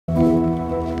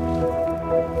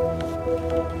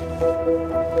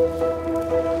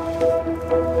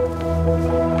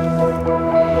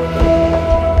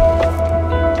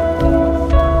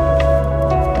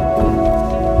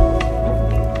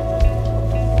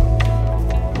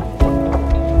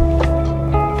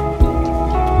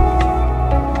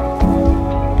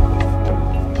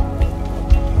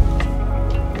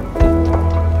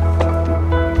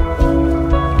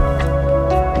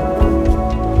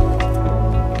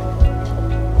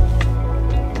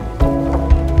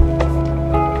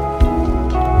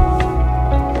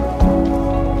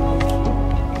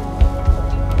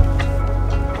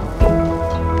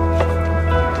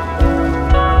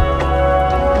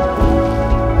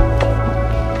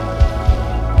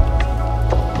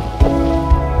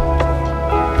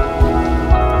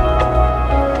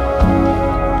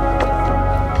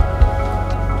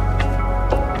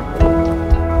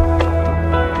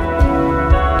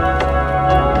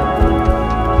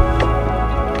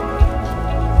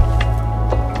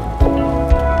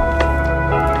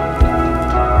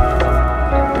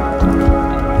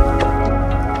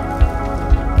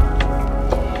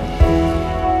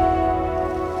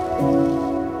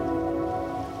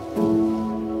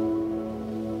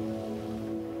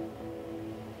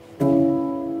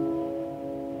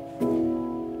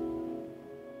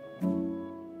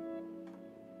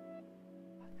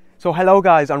So hello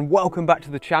guys and welcome back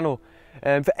to the channel.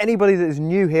 For anybody that is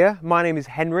new here, my name is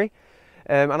Henry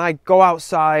and I go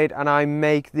outside and I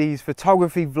make these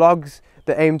photography vlogs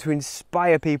that aim to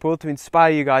inspire people, to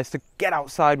inspire you guys to get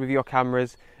outside with your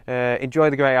cameras, enjoy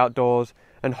the great outdoors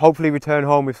and hopefully return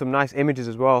home with some nice images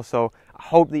as well. So I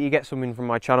hope that you get something from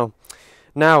my channel.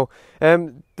 Now,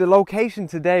 the location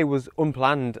today was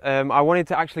unplanned. I wanted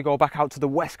to actually go back out to the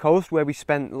west coast where we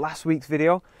spent last week's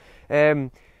video.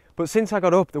 But since I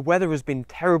got up, the weather has been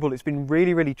terrible. It's been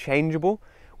really changeable.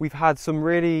 We've had some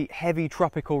really heavy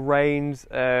tropical rains,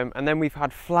 and then we've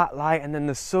had flat light, and then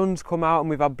the sun's come out and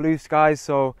we've had blue skies.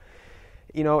 So,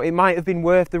 you know, it might have been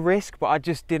worth the risk, but I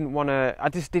just didn't want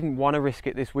to risk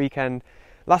it this weekend.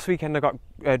 Last weekend I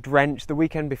got drenched. The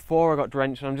weekend before I got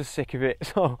drenched, and I'm just sick of it.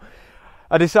 So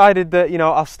I decided that, you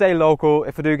know, I'll stay local.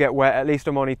 If I do get wet, at least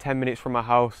I'm only 10 minutes from my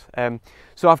house.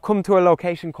 So I've come to a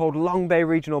location called Long Bay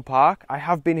Regional Park. I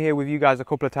have been here with you guys a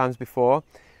couple of times before,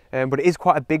 but it is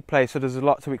quite a big place, so there's a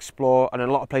lot to explore and a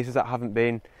lot of places that I haven't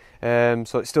been.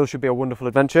 So it still should be a wonderful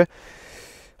adventure.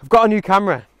 I've got a new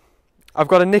camera. I've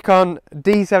got a Nikon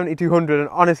D7200, and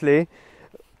honestly,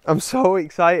 I'm so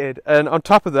excited. And on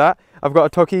top of that, I've got a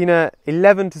Tokina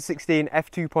 11-16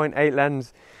 f2.8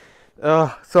 lens.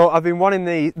 So I've been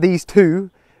wanting these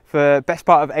two for best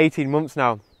part of 18 months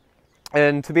now.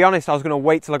 And to be honest, I was going to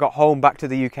wait till I got home back to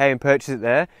the UK and purchase it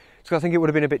there, because I think it would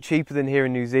have been a bit cheaper than here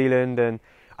in New Zealand, and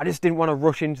I just didn't want to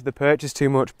rush into the purchase too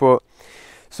much. But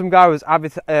some guy was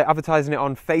advertising it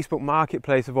on Facebook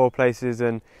Marketplace of all places,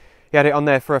 and he had it on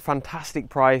there for a fantastic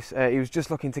price. He was just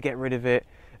looking to get rid of it.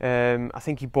 I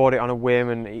think he bought it on a whim,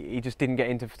 and he just didn't get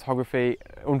into photography,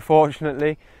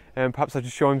 unfortunately. Perhaps I'll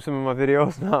just show him some of my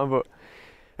videos now, but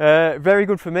very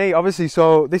good for me, obviously.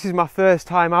 So this is my first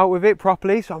time out with it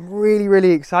properly, so I'm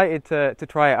really excited to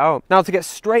try it out. Now, to get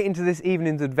straight into this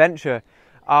evening's adventure,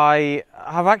 I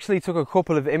have actually took a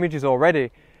couple of images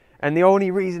already, and the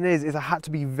only reason is I had to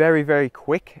be very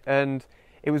quick, and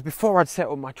it was before I'd set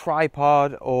up my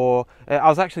tripod, or I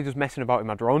was actually just messing about with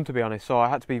my drone, to be honest. So I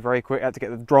had to be very quick. I had to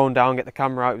get the drone down, get the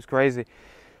camera out. It was crazy.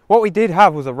 What we did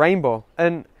have was a rainbow,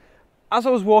 and as I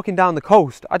was walking down the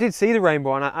coast, I did see the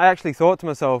rainbow, and I actually thought to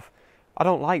myself, I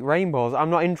don't like rainbows. I'm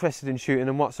not interested in shooting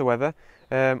them whatsoever.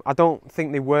 I don't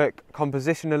think they work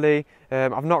compositionally.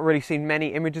 I've not really seen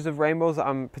many images of rainbows that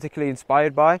I'm particularly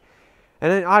inspired by.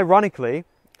 And then ironically,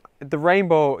 the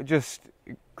rainbow just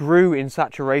grew in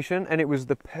saturation, and it was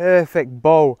the perfect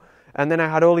bow. And then I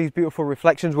had all these beautiful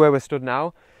reflections where we're stood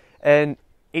now, and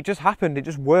it just happened, it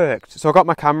just worked. So I got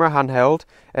my camera handheld,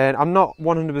 and I'm not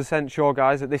 100% sure,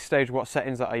 guys, at this stage what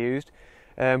settings that I used,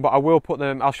 but I will put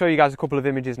them, I'll show you guys a couple of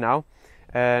images now,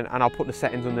 and I'll put the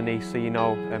settings underneath so you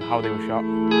know how they were shot.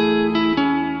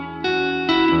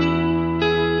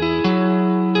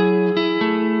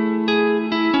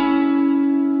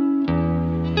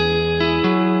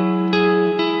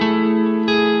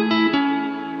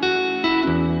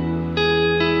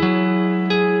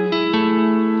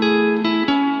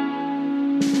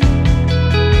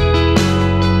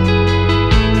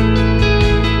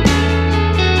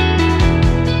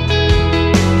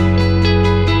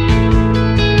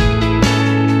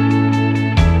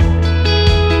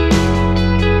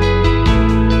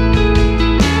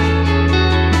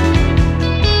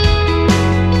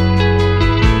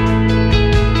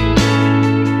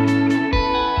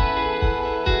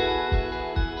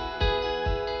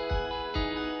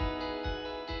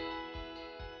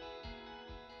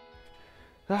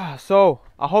 So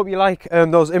I hope you like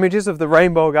those images of the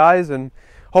rainbow, guys, and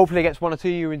hopefully it gets one or two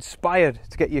of you inspired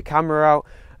to get your camera out,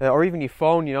 or even your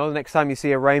phone, you know, the next time you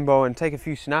see a rainbow, and take a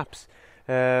few snaps.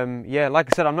 Yeah, like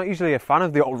I said, I'm not usually a fan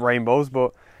of the old rainbows,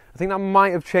 but I think that might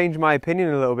have changed my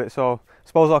opinion a little bit, so I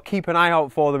suppose I'll keep an eye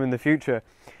out for them in the future.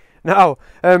 Now,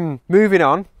 moving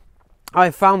on,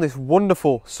 I found this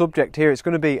wonderful subject here. It's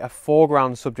going to be a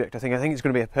foreground subject. I think it's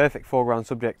going to be a perfect foreground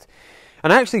subject.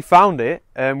 And I actually found it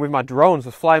with my drones. I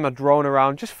was flying my drone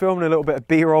around, just filming a little bit of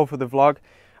B-roll for the vlog,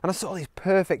 and I saw this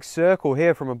perfect circle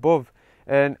here from above,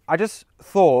 and I just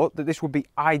thought that this would be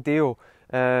ideal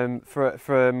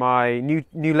for my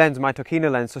new lens, my Tokina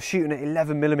lens, so shooting at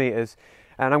 11mm,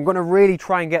 and I'm going to really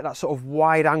try and get that sort of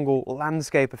wide angle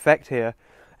landscape effect here.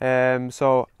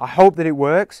 So I hope that it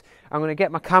works. I'm going to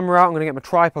get my camera out, I'm going to get my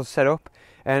tripod set up,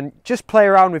 and just play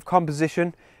around with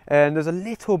composition. And there's a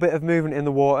little bit of movement in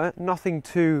the water, nothing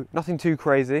too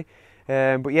crazy,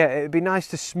 but yeah, it'd be nice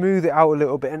to smooth it out a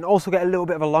little bit and also get a little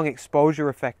bit of a long exposure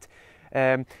effect.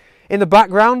 In the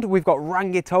background we've got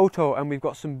Rangitoto, and we've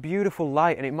got some beautiful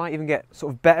light, and it might even get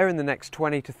sort of better in the next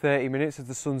 20 to 30 minutes as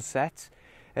the sun sets.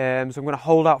 So I'm going to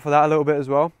hold out for that a little bit as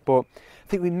well, but I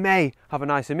think we may have a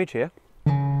nice image here.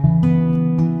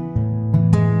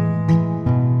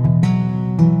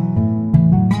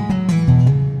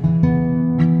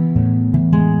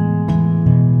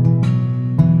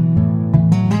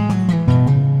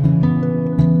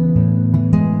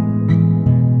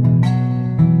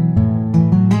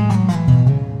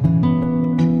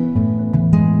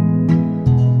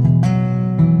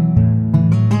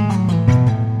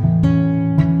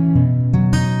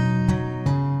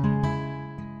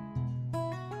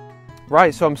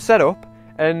 Right, so I'm set up,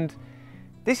 and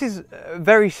this is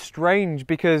very strange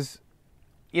because,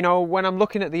 you know, when I'm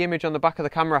looking at the image on the back of the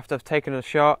camera after I've taken a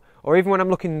shot, or even when I'm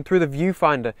looking through the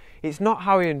viewfinder, it's not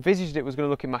how I envisaged it was going to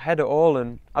look in my head at all,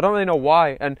 and I don't really know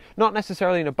why, and not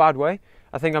necessarily in a bad way.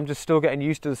 I think I'm just still getting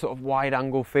used to the sort of wide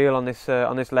angle feel on this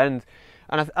lens,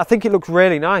 and I think it looks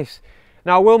really nice.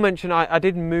 Now, I will mention I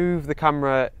did move the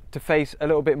camera to face a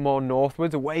little bit more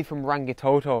northwards, away from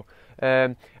Rangitoto.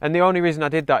 And the only reason I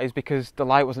did that is because the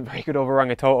light wasn't very good over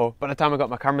Rangitoto by the time I got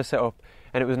my camera set up,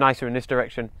 and it was nicer in this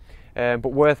direction. But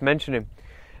worth mentioning.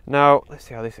 Now, let's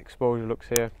see how this exposure looks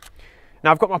here.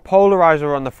 Now, I've got my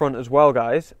polarizer on the front as well,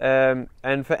 guys.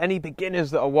 And for any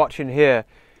beginners that are watching here,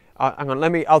 hang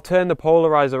on, I'll turn the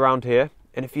polarizer around here.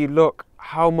 And if you look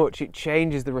how much it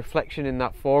changes the reflection in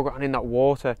that foreground, in that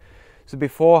water. So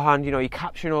beforehand, you know, you're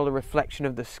capturing all the reflection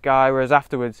of the sky, whereas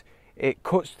afterwards it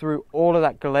cuts through all of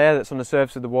that glare that's on the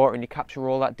surface of the water, and you capture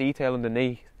all that detail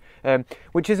underneath,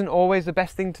 which isn't always the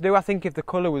best thing to do. I think if the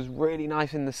colour was really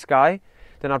nice in the sky,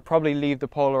 then I'd probably leave the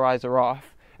polarizer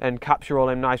off and capture all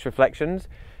them nice reflections.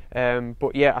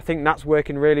 But yeah, I think that's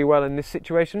working really well in this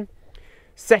situation.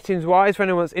 Settings wise, for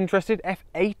anyone that's interested,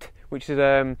 f8, which is,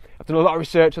 I've done a lot of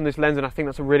research on this lens, and I think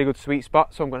that's a really good sweet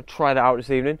spot, so I'm going to try that out this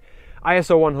evening.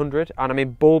 ISO 100, and I'm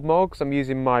in bulb mode because I'm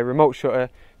using my remote shutter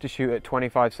to shoot at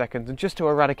 25 seconds, and just to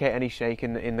eradicate any shake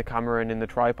in the camera and in the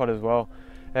tripod as well.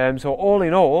 So all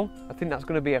in all, I think that's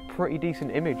going to be a pretty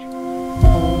decent image.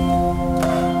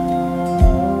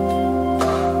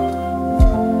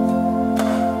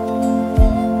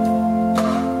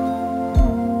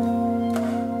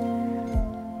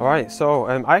 Alright, so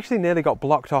I actually nearly got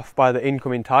blocked off by the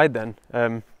incoming tide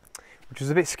then. Which was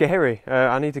a bit scary.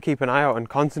 I need to keep an eye out and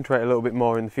concentrate a little bit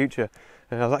more in the future.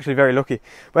 I was actually very lucky.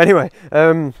 But anyway,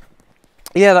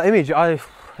 yeah, that image, at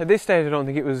this stage I don't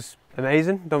think it was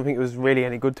amazing. Don't think it was really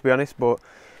any good, to be honest, but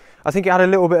I think it had a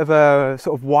little bit of a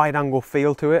sort of wide angle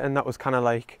feel to it, and that was kind of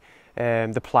like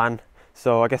the plan.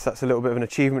 So I guess that's a little bit of an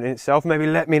achievement in itself. Maybe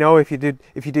let me know if you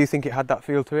do think it had that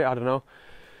feel to it, I don't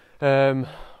know.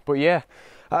 But yeah,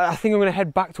 I think I'm going to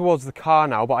head back towards the car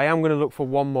now, but I am going to look for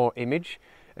one more image.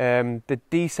 The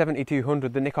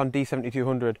D7200, the Nikon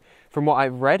D7200, from what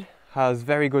I've read, has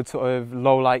very good sort of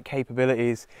low light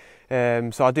capabilities,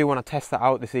 so I do want to test that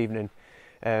out this evening.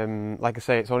 Like I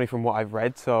say, it's only from what I've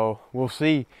read, so we'll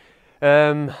see.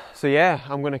 So yeah,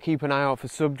 I'm going to keep an eye out for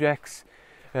subjects,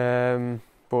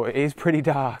 but it is pretty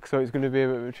dark, so it's going to be a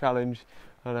bit of a challenge,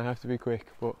 and I have to be quick,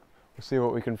 but we'll see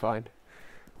what we can find.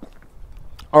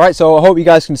 Alright, so I hope you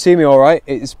guys can see me alright.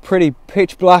 It's pretty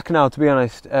pitch black now, to be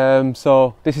honest,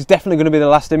 so this is definitely going to be the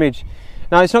last image.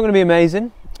 Now, it's not going to be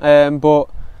amazing, but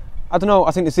I don't know,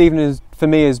 I think this evening for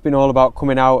me has been all about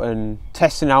coming out and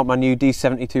testing out my new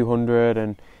D7200,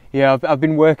 and yeah, I've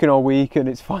been working all week, and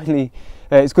it's finally,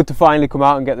 it's good to finally come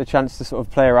out and get the chance to sort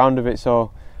of play around with it,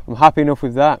 so I'm happy enough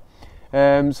with that.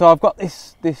 So I've got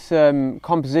this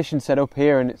composition set up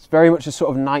here, and it's very much a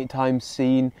sort of nighttime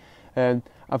scene.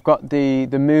 I've got the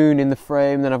moon in the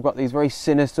frame, then I've got these very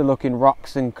sinister looking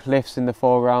rocks and cliffs in the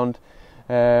foreground.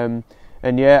 And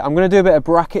yeah, I'm going to do a bit of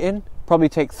bracketing, probably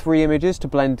take 3 images to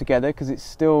blend together, because it's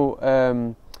still,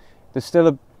 there's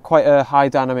still quite a high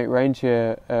dynamic range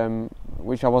here,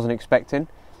 which I wasn't expecting.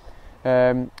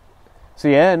 So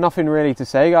yeah, nothing really to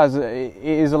say, guys. It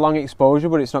is a long exposure,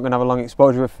 but it's not going to have a long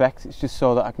exposure effect. It's just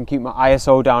so that I can keep my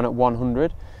ISO down at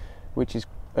 100, which is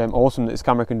awesome that this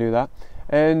camera can do that.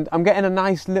 And I'm getting a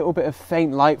nice little bit of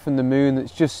faint light from the moon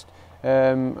that's just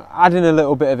adding a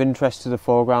little bit of interest to the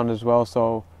foreground as well.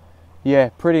 So yeah,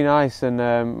 pretty nice. And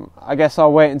I guess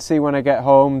I'll wait and see when I get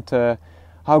home to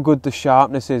how good the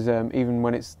sharpness is, even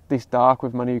when it's this dark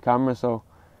with my new camera. So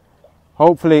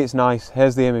hopefully it's nice.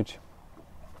 Here's the image.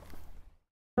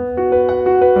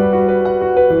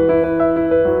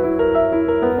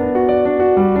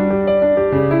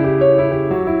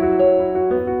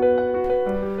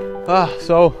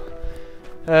 So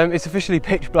it's officially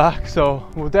pitch black, so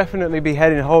we'll definitely be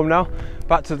heading home now,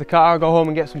 back to the car, go home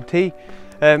and get some tea.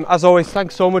 As always,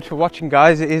 thanks so much for watching,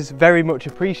 guys. It is very much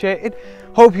appreciated.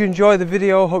 Hope you enjoyed the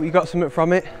video, hope you got something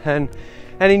from it, and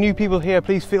any new people here,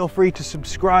 please feel free to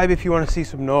subscribe if you want to see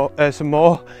some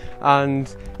more.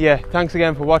 And yeah, thanks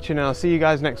again for watching, and I'll see you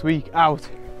guys next week. Out.